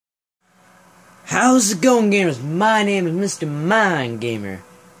How's it going, gamers? My name is Mr. Mind Gamer,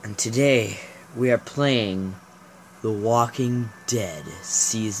 and today we are playing The Walking Dead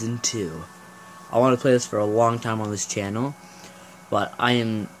Season 2. I want to play this for a long time on this channel, but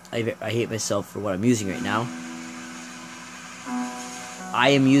I hate myself for what I'm using right now. I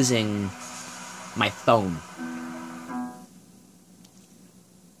am using my phone.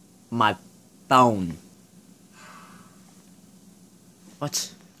 My phone.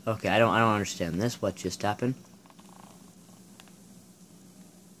 What? Okay, I don't understand this. What just happened?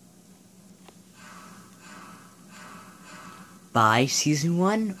 Buy Season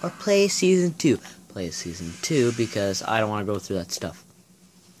 1 or play Season 2? Play Season 2 because I don't want to go through that stuff.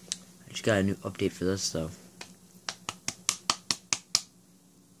 I just got a new update for this, though.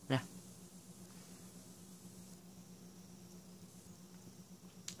 Yeah.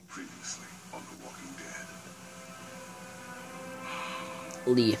 Previously on The Walking Dead.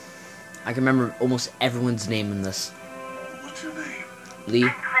 Lee. I can remember almost everyone's name in this. What's your name? Lee.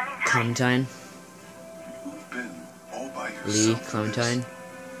 Clementine. You've been all by yourself. Lee. Clementine.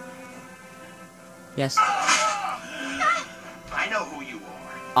 Yes. I know who you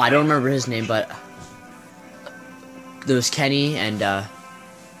are. I don't remember his name, but there was Kenny and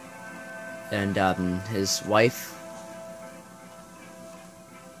his wife.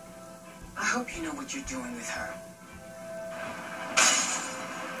 I hope you know what you're doing with her.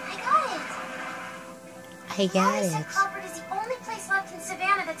 I got Forest Crawford is the only place left in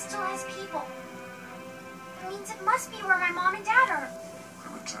Savannah that still has people. That means it must be where my mom and dad are.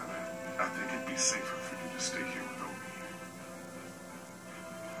 Clementine, I think it'd be safer for you to stay here with Omi.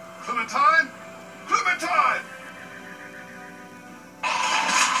 Clementine! Clementine!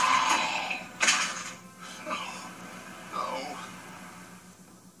 No.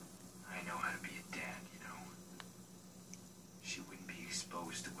 I know how to be a dad, you know. She wouldn't be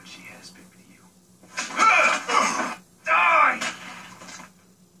exposed to what she has been with you. Die!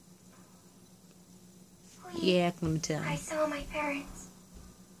 Yeah, Clementine. I saw my parents.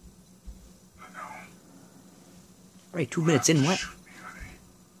 I know. Alright, 2 minutes in, what? Shoot me, honey.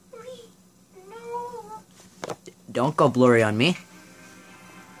 Lee, no. Don't go blurry on me.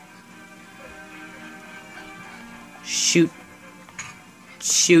 Shoot.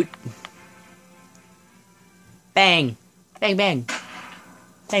 Shoot. Bang. Bang, bang.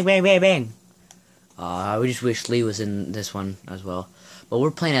 Bang, bang, bang, bang. I just wish Lee was in this one as well. But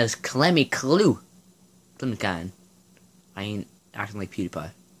we're playing as Clemmy Clue. Clementine. I ain't acting like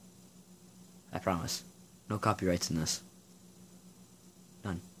PewDiePie. I promise. No copyrights in this.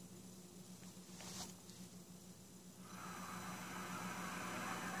 None.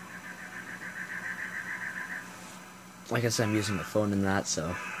 Like I said, I'm using my phone in that,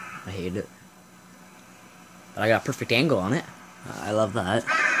 so I hate it. But I got a perfect angle on it. I love that.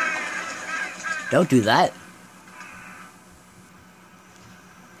 Don't do that.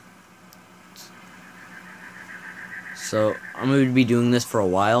 So, I'm going to be doing this for a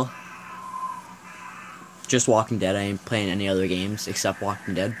while. Just Walking Dead. I ain't playing any other games except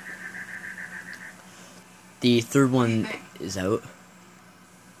Walking Dead. The third one is out.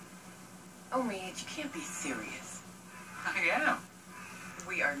 Oh, Rage, you can't be serious. I am.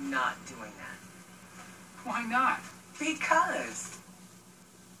 We are not doing that. Why not? Because.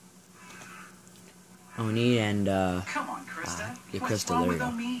 Oni and, Come on, Krista. yeah, What's Krista, wrong there you with go.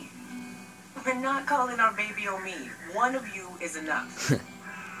 Omi? We're not calling our baby Omi. One of you is enough.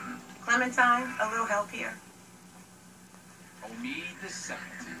 Clementine, a little help here? Omi the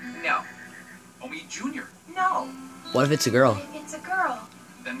second. No. Omi Jr. No. What if it's a girl? If it's a girl.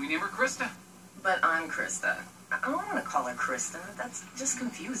 Then we name her Krista. But I'm Krista. I don't want to call her Krista. That's just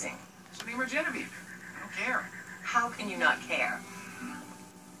confusing. So name her Genevieve. I don't care. How can you not care?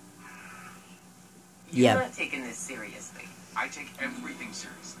 You're Yeah. not taking this seriously. I take everything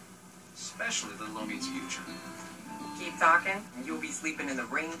seriously. Especially little Omi's future. Keep talking, and you'll be sleeping in the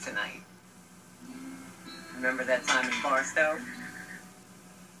rain tonight. Remember that time in Barstow?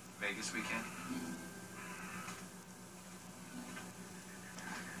 Vegas weekend.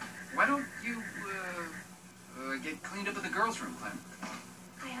 Why don't you, get cleaned up in the girls' room, Clem?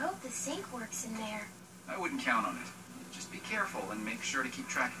 I hope the sink works in there. I wouldn't count on it. Just be careful and make sure to keep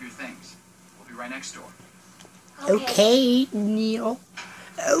track of your things. We'll be right next door. Okay, Neil.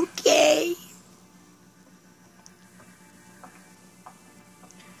 Okay.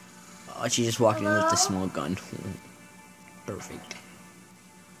 Oh, she's just walking in with a small gun. Perfect.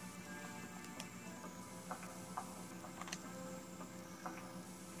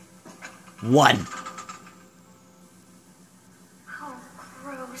 One. Oh,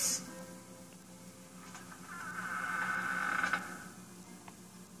 gross.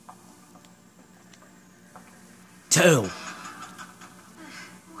 2.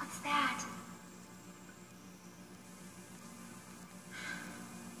 What's that?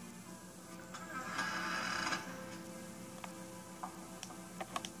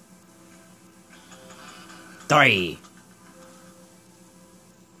 Three.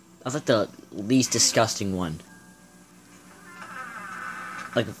 That's like the least disgusting one.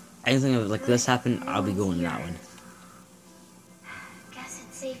 Like, if anything like this happened, I'll be going to that one. Guess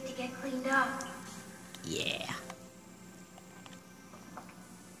it's safe to get cleaned up. Yeah.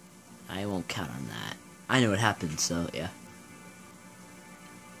 I won't count on that. I know what happened, so yeah.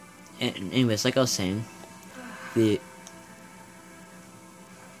 And anyways, like I was saying, the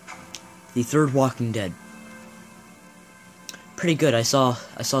third Walking Dead. Pretty good. I saw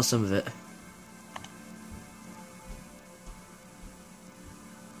some of it.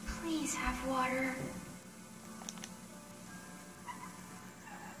 Please have water.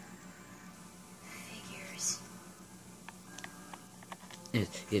 Figures.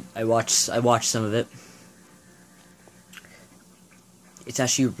 I watched some of it. It's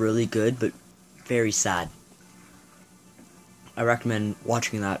actually really good, but very sad. I recommend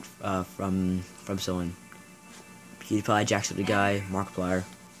watching that from someone. PewDiePie, Jacksepticeye, Markiplier.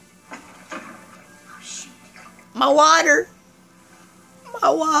 Oh, shoot. My water! My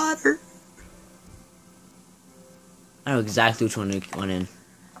water! I know exactly which one went in,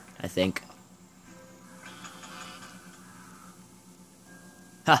 I think.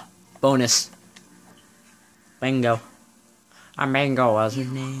 Ha! Bonus. Bingo. Bingo was her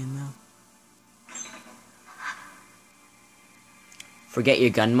name. Forget your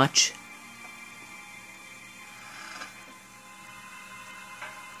gun much?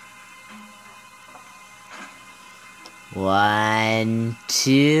 One,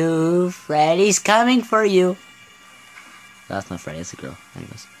 two, Freddy's coming for you. That's not Freddy, that's a girl.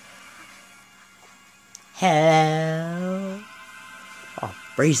 Anyways. Hello. Oh,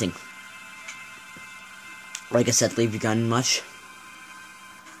 freezing. Like I said, leave your gun much.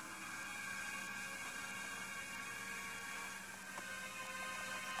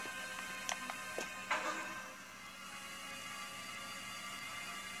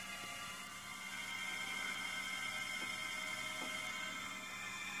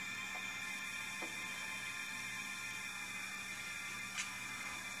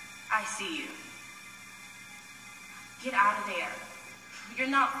 I see you. Get out of there. You're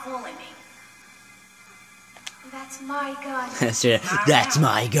not fooling me. That's my gun. That's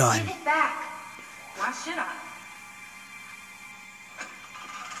my gun. Give it back. Why should I?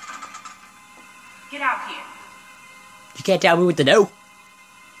 Get out here. You can't tell me what to do.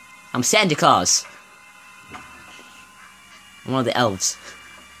 I'm Santa Claus. I'm one of the elves.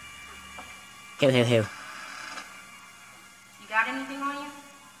 Here. You got anything on you?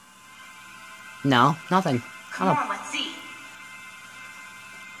 No, nothing. Come on, let's see.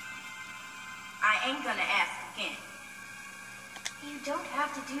 I ain't gonna ask again. You don't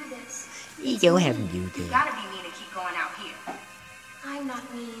have to do this. You don't have to do You that. gotta be mean to keep going out here. I'm not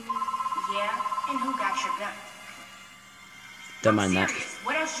mean. Yeah? And who got your gun? Don't mind that. Serious.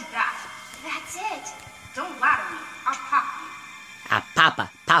 What else you got? That's it. Don't lie to me. I'll pop you. Ah, Papa.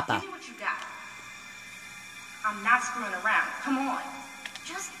 Give me what you got. I'm not screwing around. Come on.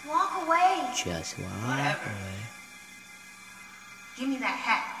 Just walk away. Just walk Whatever. away. Give me that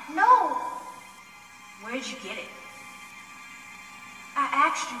hat. No. Where'd you get it? I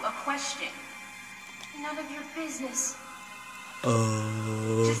asked you a question. None of your business.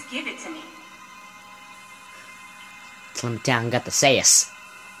 Oh. Just give it to me. Slim Town got the sayus.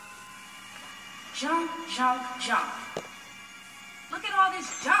 Junk, junk, junk. Look at all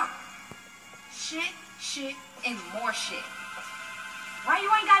this junk. Shit, and more shit. Why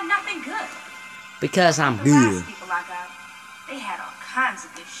you ain't got nothing good? Because I'm The good. last people I got, they had all kinds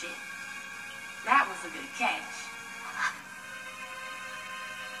of good shit. That was a good catch.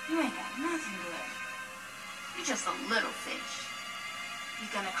 You ain't got nothing good. You just a little fish. You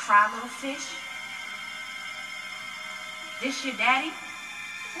gonna cry, little fish? This your daddy?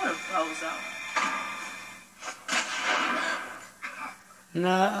 What a bozo.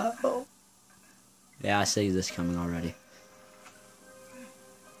 No. Yeah, I see this coming already.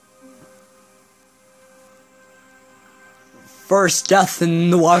 First death in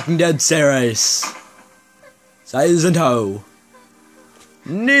the Walking Dead series. Season 2.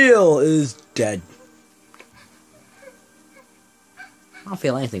 Neil is dead. I don't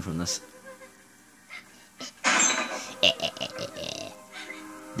feel anything from this.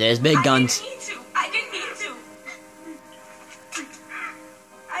 There's big guns. I didn't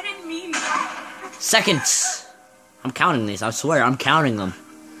mean to. Seconds. I'm counting these. I swear, I'm counting them.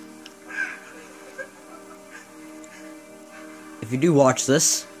 if you do watch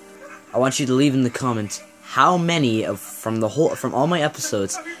this, I want you to leave in the comments how many from all my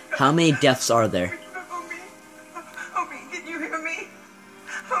episodes, how many deaths are there? Omi, can you hear me?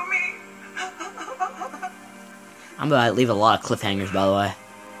 Omi. I'm gonna leave a lot of cliffhangers, by the way.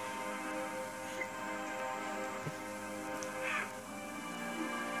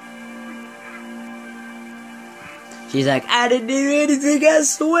 She's like, I didn't do anything, I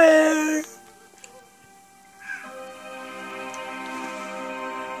swear.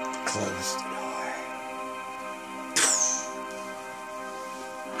 Close the door.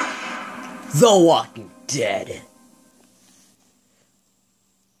 The Walking Dead.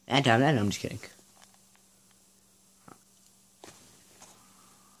 And I'm just kidding.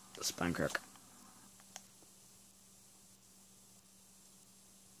 Spine crook.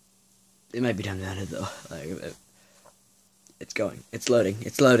 It might be time to edit though. Like, it's going. It's loading.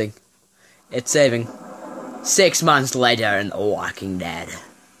 It's loading. It's saving. 6 months later in The Walking Dead.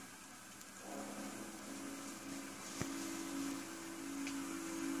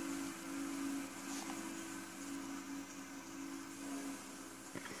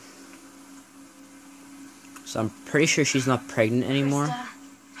 So I'm pretty sure she's not pregnant anymore. Krista,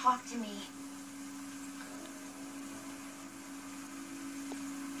 talk to me.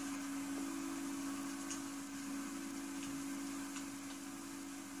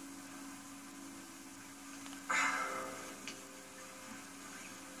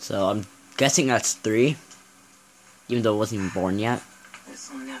 So I'm guessing that's 3. Even though it wasn't even born yet.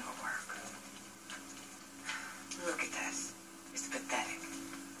 This will never work. Look at this. It's pathetic.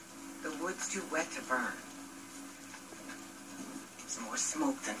 The wood's too wet to burn. It's more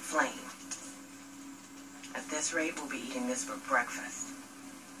smoke than flame. At this rate, we'll be eating this for breakfast.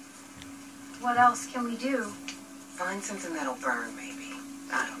 What else can we do? Find something that'll burn, maybe.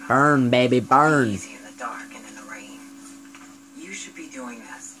 I don't know. Burn, baby, burn. Easy in the dark and in the rain. You should be doing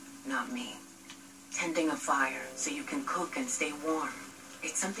this, not me. Tending a fire so you can cook and stay warm.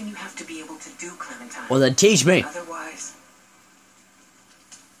 It's something you have to be able to do, Clementine. Well, then teach me. Otherwise,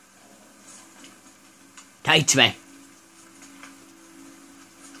 Teach me.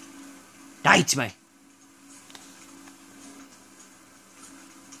 Teach me.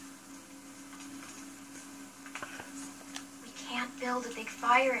 We can't build a big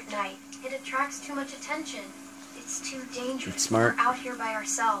fire at night. It attracts too much attention. It's too dangerous. It's smart. We're out here by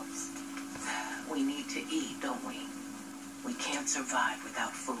ourselves. we need to eat, don't we? We can't survive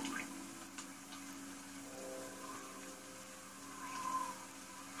without food.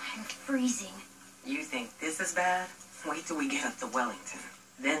 I'm freezing. You think this is bad? Wait till we get up to Wellington.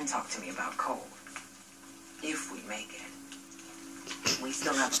 Then talk to me about cold. If we make it. We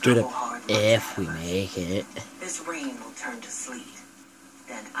still have a Straight couple up, hard months if ahead we of us. make it. This rain will turn to sleet.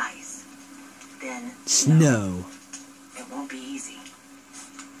 Then ice. Then Snow. It won't be easy.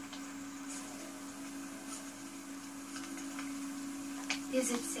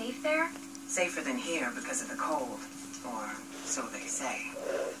 Is it safe there? Safer than here because of the cold. Or so they say.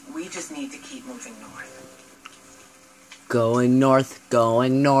 We just need to keep moving north. Going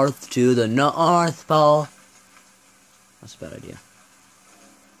north to the North Pole. That's a bad idea.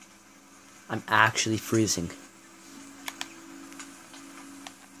 I'm actually freezing.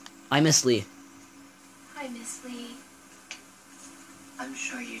 I miss Lee. I miss Lee. I'm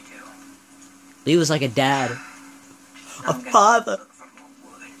sure you do. Lee was like a dad. A I'm gonna father. look for more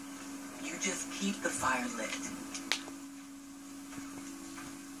wood. You just keep the fire lit.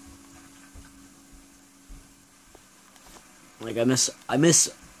 Like I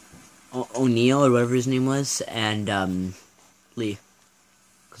miss O'Neill or whatever his name was, and Lee,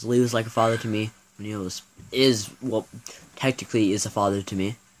 because Lee was like a father to me. O'Neill technically is a father to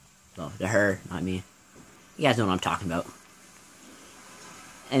me. Well, to her, not me. You guys know what I'm talking about.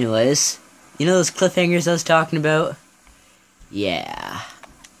 Anyways, you know those cliffhangers I was talking about? Yeah,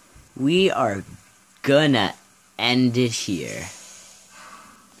 we are gonna end it here.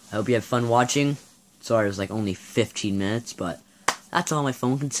 I hope you had fun watching. Sorry, it was like only 15 minutes, but that's all my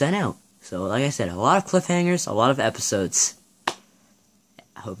phone can send out. So, like I said, a lot of cliffhangers, a lot of episodes.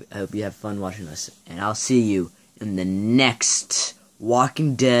 I hope you have fun watching this, and I'll see you in the next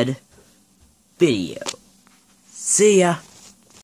Walking Dead video. See ya!